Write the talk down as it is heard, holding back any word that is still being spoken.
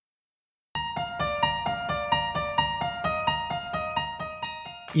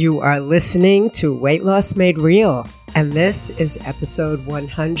You are listening to Weight Loss Made Real, and this is episode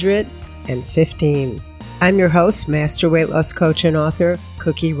 115. I'm your host, Master Weight Loss Coach and author,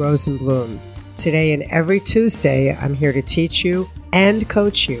 Cookie Rosenblum. Today and every Tuesday, I'm here to teach you and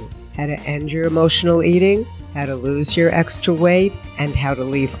coach you how to end your emotional eating, how to lose your extra weight, and how to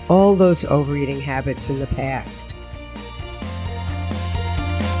leave all those overeating habits in the past.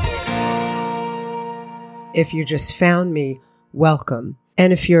 If you just found me, welcome.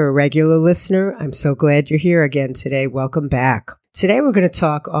 And if you're a regular listener, I'm so glad you're here again today. Welcome back. Today we're going to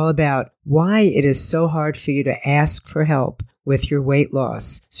talk all about why it is so hard for you to ask for help with your weight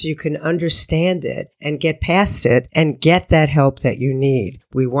loss so you can understand it and get past it and get that help that you need.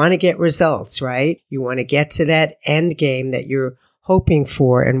 We want to get results, right? You want to get to that end game that you're hoping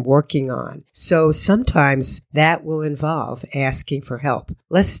for and working on. So sometimes that will involve asking for help.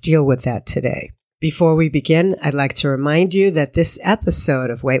 Let's deal with that today. Before we begin, I'd like to remind you that this episode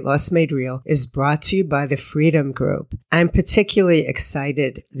of Weight Loss Made Real is brought to you by the Freedom Group. I'm particularly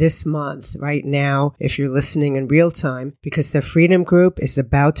excited this month, right now, if you're listening in real time, because the Freedom Group is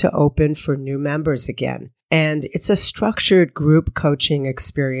about to open for new members again. And it's a structured group coaching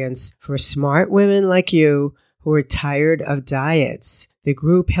experience for smart women like you who are tired of diets. The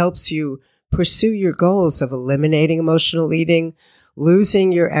group helps you pursue your goals of eliminating emotional eating,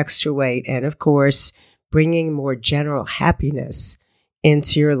 losing your extra weight, and of course, bringing more general happiness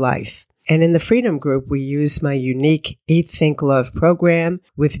into your life. And in the Freedom Group, we use my unique Eat, Think, Love program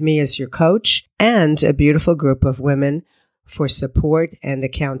with me as your coach and a beautiful group of women for support and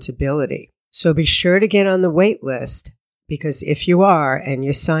accountability. So be sure to get on the wait list, because if you are and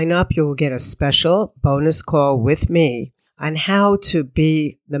you sign up, you will get a special bonus call with me on how to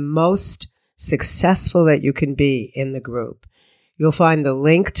be the most successful that you can be in the group. You'll find the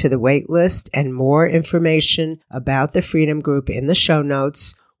link to the wait list and more information about the Freedom Group in the show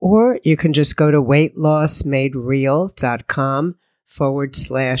notes, or you can just go to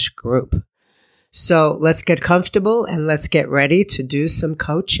weightlossmadereal.com/group. So let's get comfortable and let's get ready to do some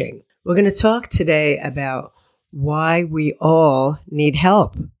coaching. We're going to talk today about why we all need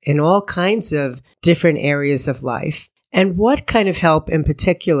help in all kinds of different areas of life, and what kind of help in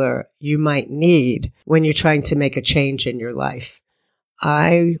particular you might need when you're trying to make a change in your life.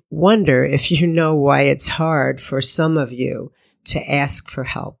 I wonder if you know why it's hard for some of you to ask for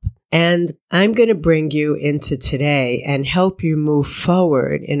help. And I'm going to bring you into today and help you move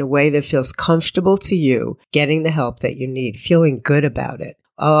forward in a way that feels comfortable to you, getting the help that you need, feeling good about it.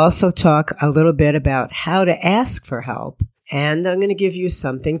 I'll also talk a little bit about how to ask for help. And I'm going to give you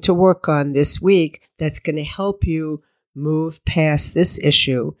something to work on this week that's going to help you move past this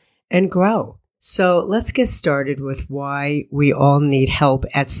issue and grow. So let's get started with why we all need help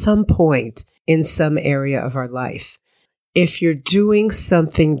at some point in some area of our life. If you're doing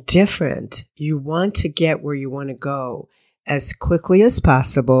something different, you want to get where you want to go as quickly as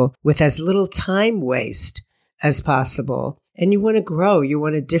possible with as little time waste as possible, and you want to grow, you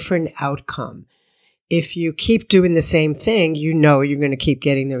want a different outcome. If you keep doing the same thing, you know you're going to keep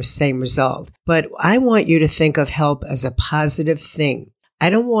getting the same result. But I want you to think of help as a positive thing. I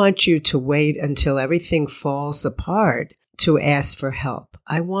don't want you to wait until everything falls apart to ask for help.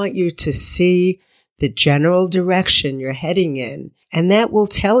 I want you to see the general direction you're heading in, and that will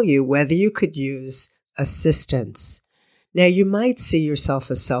tell you whether you could use assistance. Now, you might see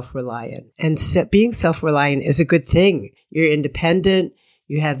yourself as self-reliant, and being self-reliant is a good thing. You're independent.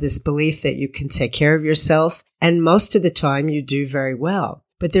 You have this belief that you can take care of yourself, and most of the time you do very well.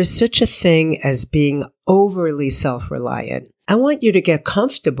 But there's such a thing as being overly self-reliant. I want you to get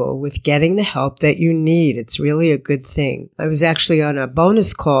comfortable with getting the help that you need. It's really a good thing. I was actually on a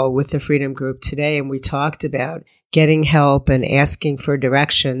bonus call with the Freedom Group today, and we talked about getting help and asking for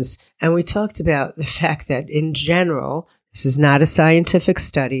directions. And we talked about the fact that in general, this is not a scientific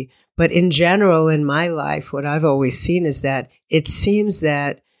study, but in general in my life, what I've always seen is that it seems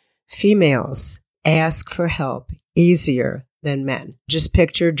that females ask for help easier than men. Just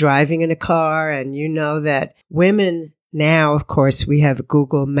picture driving in a car, and you know that women now, of course, we have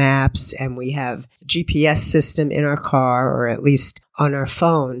Google Maps and we have a GPS system in our car, or at least on our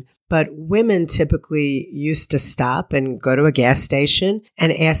phone. But women typically used to stop and go to a gas station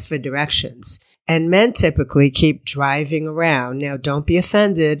and ask for directions. And men typically keep driving around. Now, don't be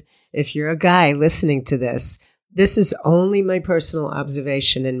offended if you're a guy listening to this. This is only my personal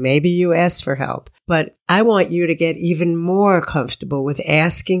observation, and maybe you ask for help. But I want you to get even more comfortable with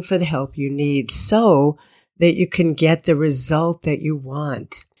asking for the help you need so that you can get the result that you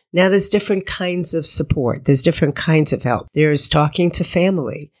want. Now, there's different kinds of support. There's different kinds of help. There's talking to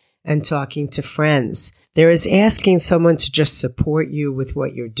family and talking to friends. There is asking someone to just support you with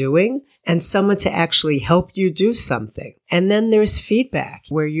what you're doing and someone to actually help you do something. And then there's feedback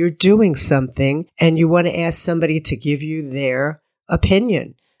where you're doing something and you want to ask somebody to give you their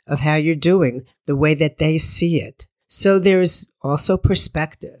opinion of how you're doing, the way that they see it. So there's also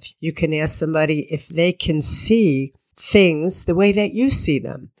perspective. You can ask somebody if they can see things the way that you see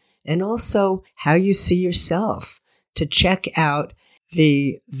them, and also how you see yourself, to check out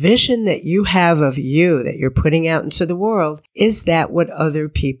the vision that you have of you that you're putting out into the world. Is that what other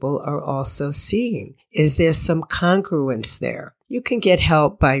people are also seeing? Is there some congruence there? You can get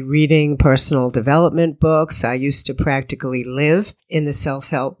help by reading personal development books. I used to practically live in the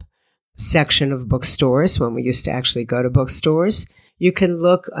self-help section of bookstores when we used to actually go to bookstores. You can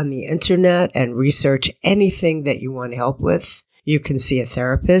look on the internet and research anything that you want help with. You can see a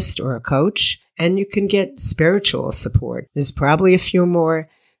therapist or a coach, and you can get spiritual support. There's probably a few more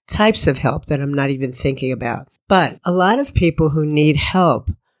types of help that I'm not even thinking about. But a lot of people who need help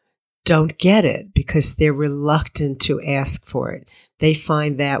don't get it because they're reluctant to ask for it. They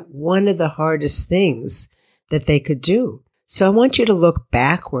find that one of the hardest things that they could do. So I want you to look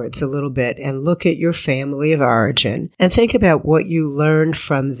backwards a little bit and look at your family of origin and think about what you learned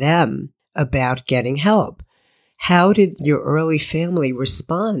from them about getting help. How did your early family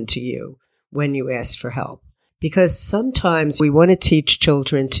respond to you when you asked for help? Because sometimes we want to teach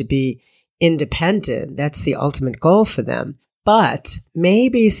children to be independent. That's the ultimate goal for them. But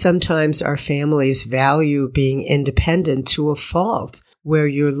maybe sometimes our families value being independent to a fault, where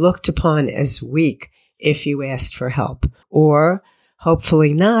you're looked upon as weak if you asked for help. Or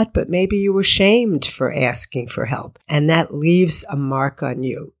hopefully not, but maybe you were shamed for asking for help, and that leaves a mark on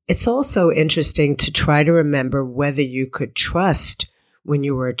you. It's also interesting to try to remember whether you could trust when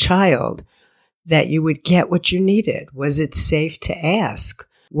you were a child that you would get what you needed. Was it safe to ask?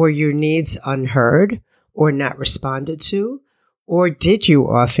 Were your needs unheard or not responded to? Or did you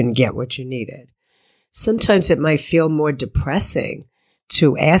often get what you needed? Sometimes it might feel more depressing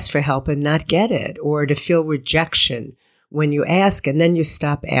to ask for help and not get it, or to feel rejection when you ask and then you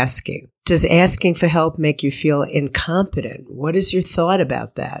stop asking. Does asking for help make you feel incompetent? What is your thought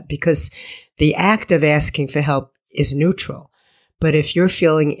about that? Because the act of asking for help is neutral. But if you're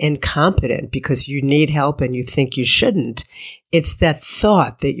feeling incompetent because you need help and you think you shouldn't, it's that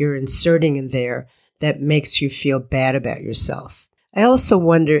thought that you're inserting in there that makes you feel bad about yourself. I also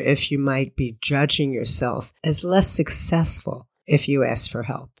wonder if you might be judging yourself as less successful if you ask for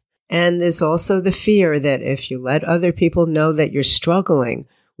help. And there's also the fear that if you let other people know that you're struggling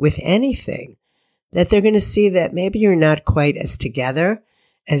with anything, that they're going to see that maybe you're not quite as together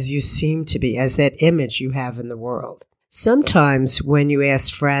as you seem to be, as that image you have in the world. Sometimes when you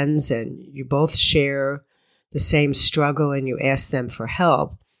ask friends and you both share the same struggle and you ask them for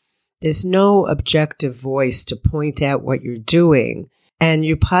help, there's no objective voice to point out what you're doing, and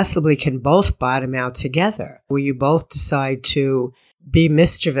you possibly can both bottom out together, where you both decide to be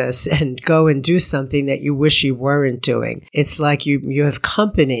mischievous and go and do something that you wish you weren't doing. It's like you have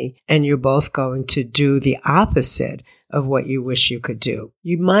company and you're both going to do the opposite of what you wish you could do.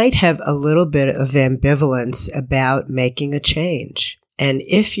 You might have a little bit of ambivalence about making a change. And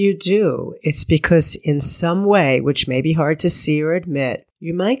if you do, it's because in some way, which may be hard to see or admit,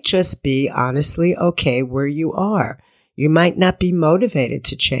 you might just be honestly okay where you are. You might not be motivated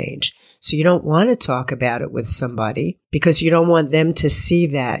to change. So you don't want to talk about it with somebody because you don't want them to see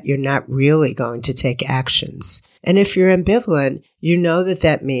that you're not really going to take actions. And if you're ambivalent, you know that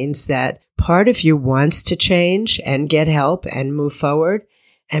that means that part of you wants to change and get help and move forward,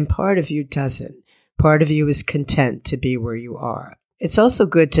 and part of you doesn't. Part of you is content to be where you are. It's also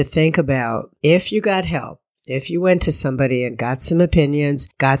good to think about if you got help, if you went to somebody and got some opinions,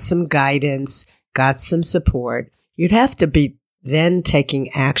 got some guidance, got some support, you'd have to be then taking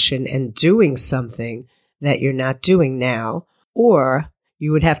action and doing something that you're not doing now, or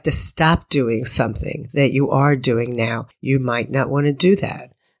you would have to stop doing something that you are doing now. You might not want to do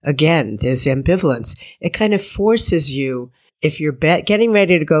that. Again, there's ambivalence. It kind of forces you, if you're getting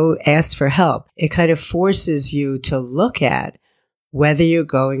ready to go ask for help, it kind of forces you to look at whether you're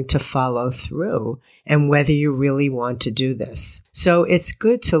going to follow through and whether you really want to do this. So it's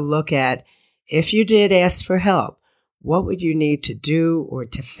good to look at, if you did ask for help, what would you need to do or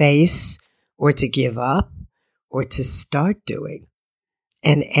to face or to give up or to start doing?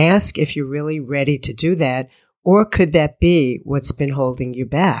 And ask if you're really ready to do that, or could that be what's been holding you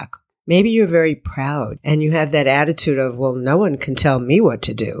back? Maybe you're very proud and you have that attitude of, well, no one can tell me what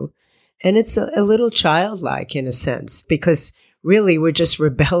to do. And it's a little childlike in a sense, because really we're just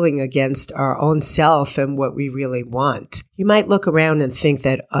rebelling against our own self and what we really want. You might look around and think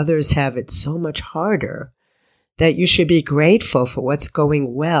that others have it so much harder, that you should be grateful for what's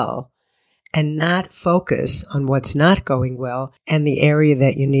going well and not focus on what's not going well and the area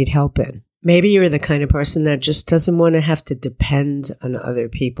that you need help in. Maybe you're the kind of person that just doesn't want to have to depend on other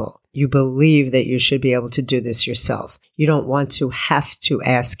people. You believe that you should be able to do this yourself. You don't want to have to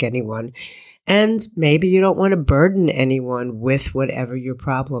ask anyone. And maybe you don't want to burden anyone with whatever your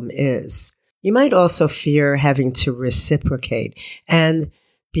problem is. You might also fear having to reciprocate and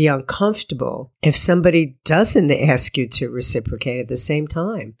be uncomfortable if somebody doesn't ask you to reciprocate at the same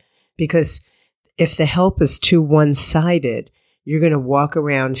time. Because if the help is too one-sided, you're going to walk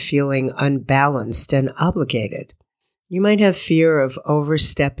around feeling unbalanced and obligated. You might have fear of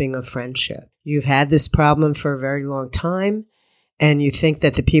overstepping a friendship. You've had this problem for a very long time, and you think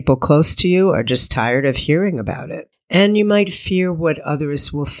that the people close to you are just tired of hearing about it. And you might fear what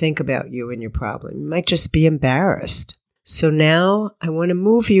others will think about you and your problem. You might just be embarrassed. So now I want to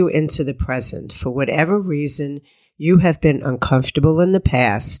move you into the present. For whatever reason, you have been uncomfortable in the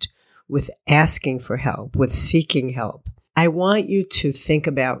past with asking for help, with seeking help. I want you to think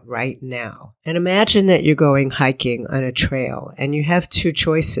about right now and imagine that you're going hiking on a trail and you have two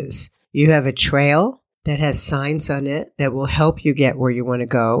choices. You have a trail that has signs on it that will help you get where you want to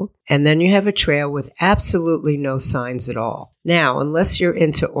go. And then you have a trail with absolutely no signs at all. Now, unless you're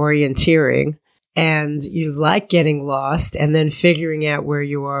into orienteering and you like getting lost and then figuring out where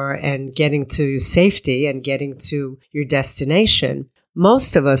you are and getting to safety and getting to your destination,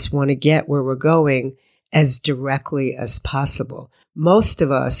 most of us want to get where we're going as directly as possible. Most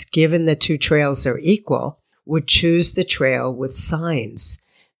of us, given the two trails are equal, would choose the trail with signs.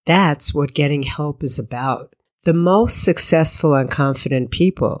 That's what getting help is about. The most successful and confident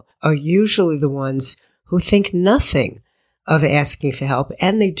people are usually the ones who think nothing of asking for help,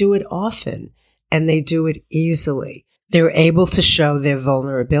 and they do it often, and they do it easily. They're able to show their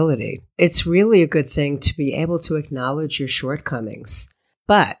vulnerability. It's really a good thing to be able to acknowledge your shortcomings.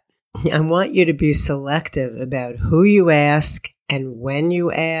 But I want you to be selective about who you ask and when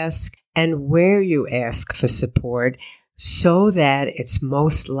you ask and where you ask for support so that it's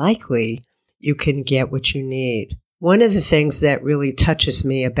most likely you can get what you need. One of the things that really touches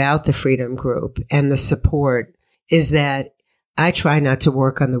me about the Freedom Group and the support is that I try not to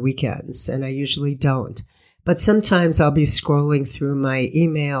work on the weekends, and I usually don't. But sometimes I'll be scrolling through my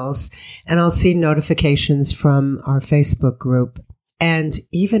emails and I'll see notifications from our Facebook group. And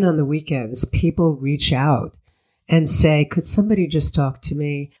even on the weekends, people reach out and say, could somebody just talk to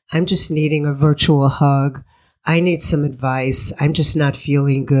me? I'm just needing a virtual hug. I need some advice. I'm just not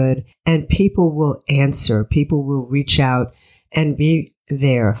feeling good. And people will answer. People will reach out and be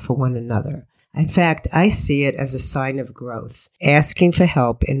there for one another. In fact, I see it as a sign of growth. Asking for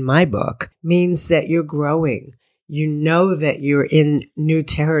help in my book means that you're growing. You know that you're in new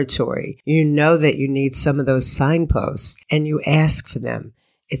territory. You know that you need some of those signposts, and you ask for them.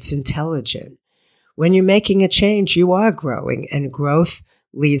 It's intelligent. When you're making a change, you are growing, and growth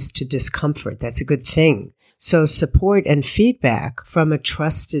leads to discomfort. That's a good thing. So support and feedback from a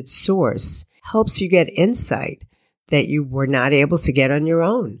trusted source helps you get insight that you were not able to get on your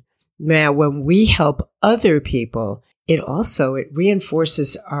own. Now, when we help other people, it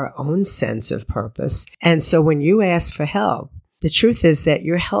reinforces our own sense of purpose. And so when you ask for help, the truth is that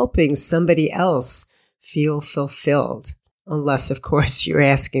you're helping somebody else feel fulfilled. Unless, of course, you're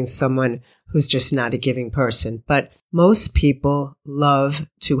asking someone who's just not a giving person. But most people love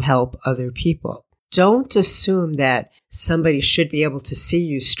to help other people. Don't assume that somebody should be able to see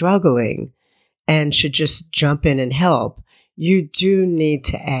you struggling and should just jump in and help. You do need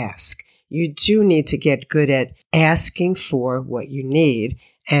to ask. You do need to get good at asking for what you need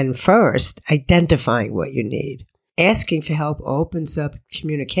and first identifying what you need. Asking for help opens up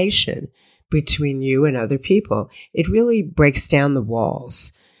communication between you and other people. It really breaks down the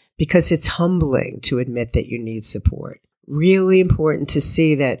walls because it's humbling to admit that you need support. Really important to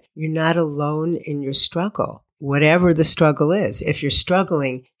see that you're not alone in your struggle, whatever the struggle is. If you're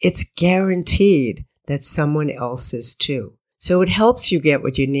struggling, it's guaranteed that someone else is too. So it helps you get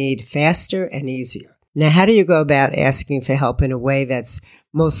what you need faster and easier. Now, how do you go about asking for help in a way that's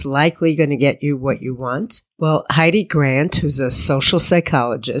most likely going to get you what you want? Well, Heidi Grant, who's a social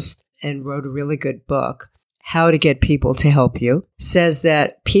psychologist and wrote a really good book, How to Get People to Help You, says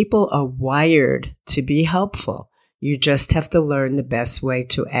that people are wired to be helpful. You just have to learn the best way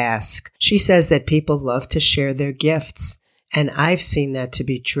to ask. She says that people love to share their gifts, and I've seen that to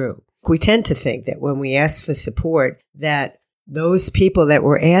be true. We tend to think that when we ask for support, that Those people that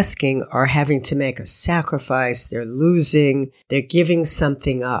we're asking are having to make a sacrifice. They're losing. They're giving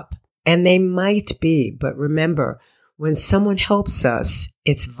something up. And they might be, but remember, when someone helps us,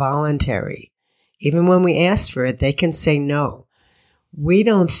 it's voluntary. Even when we ask for it, they can say no. We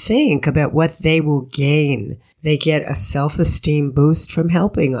don't think about what they will gain. They get a self-esteem boost from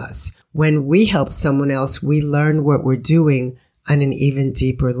helping us. When we help someone else, we learn what we're doing on an even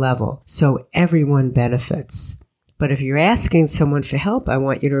deeper level. So everyone benefits. But if you're asking someone for help, I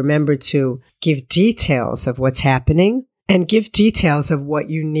want you to remember to give details of what's happening and give details of what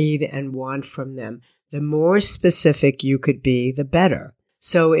you need and want from them. The more specific you could be, the better.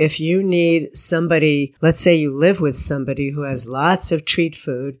 So if you need somebody, let's say you live with somebody who has lots of treat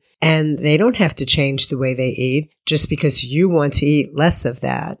food and they don't have to change the way they eat just because you want to eat less of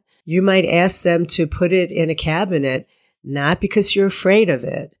that, you might ask them to put it in a cabinet, not because you're afraid of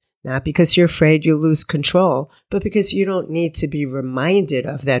it, not because you're afraid you'll lose control, but because you don't need to be reminded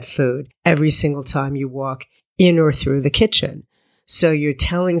of that food every single time you walk in or through the kitchen. So you're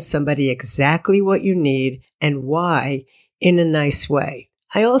telling somebody exactly what you need and why in a nice way.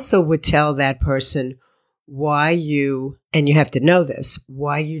 I also would tell that person why you, and you have to know this,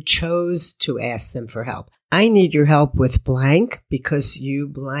 why you chose to ask them for help. I need your help with blank because you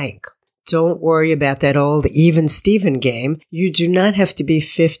blank. Don't worry about that old even Steven game. You do not have to be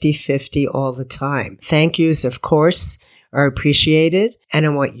 50-50 all the time. Thank yous, of course, are appreciated, and I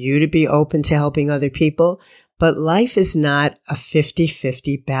want you to be open to helping other people. But life is not a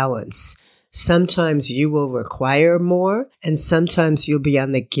 50-50 balance. Sometimes you will require more, and sometimes you'll be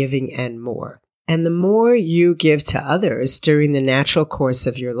on the giving end more. And the more you give to others during the natural course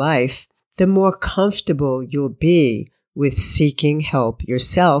of your life, the more comfortable you'll be with seeking help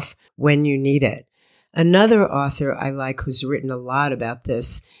yourself when you need it. Another author I like who's written a lot about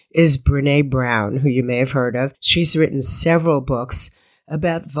this is Brené Brown, who you may have heard of. She's written several books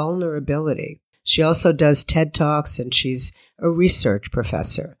about vulnerability. She also does TED Talks, and she's a research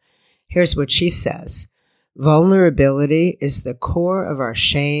professor. Here's what she says. Vulnerability is the core of our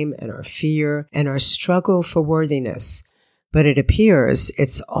shame and our fear and our struggle for worthiness. But it appears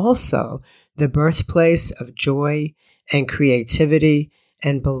it's also the birthplace of joy and creativity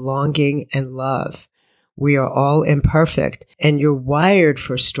and belonging and love. We are all imperfect, and you're wired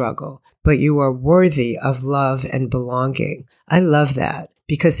for struggle, but you are worthy of love and belonging. I love that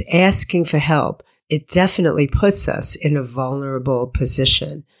because asking for help, it definitely puts us in a vulnerable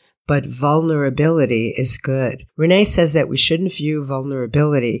position. But vulnerability is good. Renee says that we shouldn't view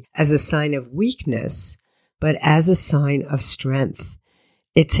vulnerability as a sign of weakness, but as a sign of strength.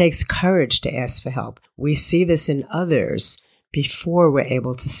 It takes courage to ask for help. We see this in others before we're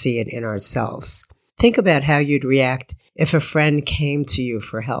able to see it in ourselves. Think about how you'd react if a friend came to you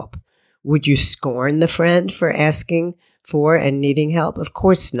for help. Would you scorn the friend for asking for and needing help? Of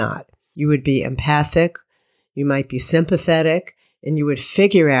course not. You would be empathic, you might be sympathetic, and you would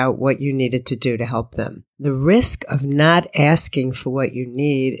figure out what you needed to do to help them. The risk of not asking for what you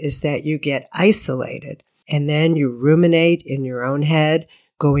need is that you get isolated, and then you ruminate in your own head,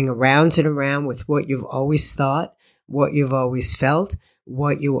 going around and around with what you've always thought, what you've always felt,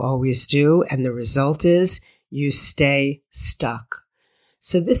 what you always do, and the result is you stay stuck.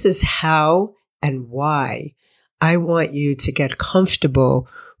 So this is how and why I want you to get comfortable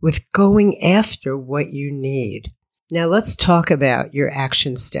with going after what you need. Now let's talk about your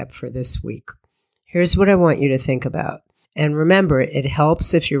action step for this week. Here's what I want you to think about. And remember, it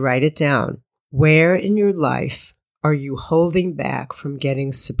helps if you write it down. Where in your life are you holding back from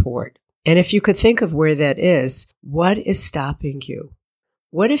getting support? And if you could think of where that is, what is stopping you?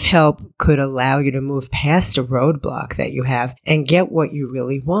 What if help could allow you to move past a roadblock that you have and get what you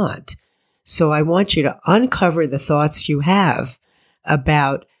really want? So I want you to uncover the thoughts you have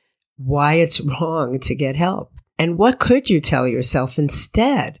about why it's wrong to get help. And what could you tell yourself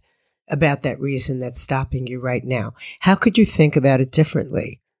instead about that reason that's stopping you right now? How could you think about it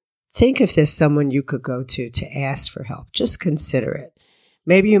differently? Think if there's someone you could go to ask for help. Just consider it.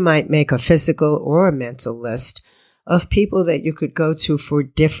 Maybe you might make a physical or a mental list of people that you could go to for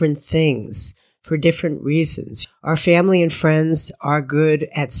different things, for different reasons. Our family and friends are good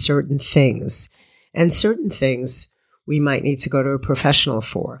at certain things, and certain things we might need to go to a professional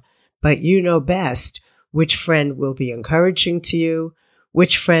for. But you know best which friend will be encouraging to you,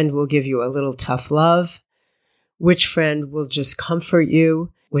 which friend will give you a little tough love, which friend will just comfort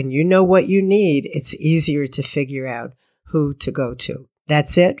you. When you know what you need, it's easier to figure out who to go to.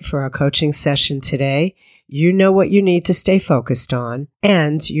 That's it for our coaching session today. You know what you need to stay focused on,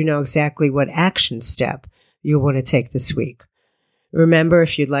 and you know exactly what action step you'll want to take this week. Remember,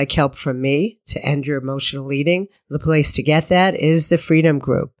 if you'd like help from me to end your emotional eating, the place to get that is the Freedom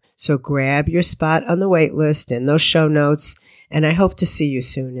Group. So grab your spot on the wait list in those show notes, and I hope to see you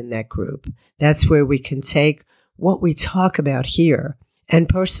soon in that group. That's where we can take what we talk about here and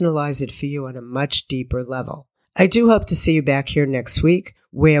personalize it for you on a much deeper level. I do hope to see you back here next week,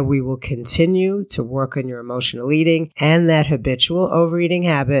 where we will continue to work on your emotional eating and that habitual overeating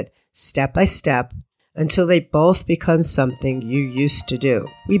habit step by step until they both become something you used to do.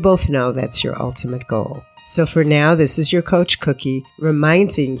 We both know that's your ultimate goal. So for now, this is your Coach Cookie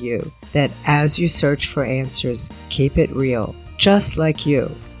reminding you that as you search for answers, keep it real, just like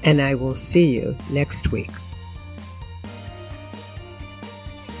you. And I will see you next week.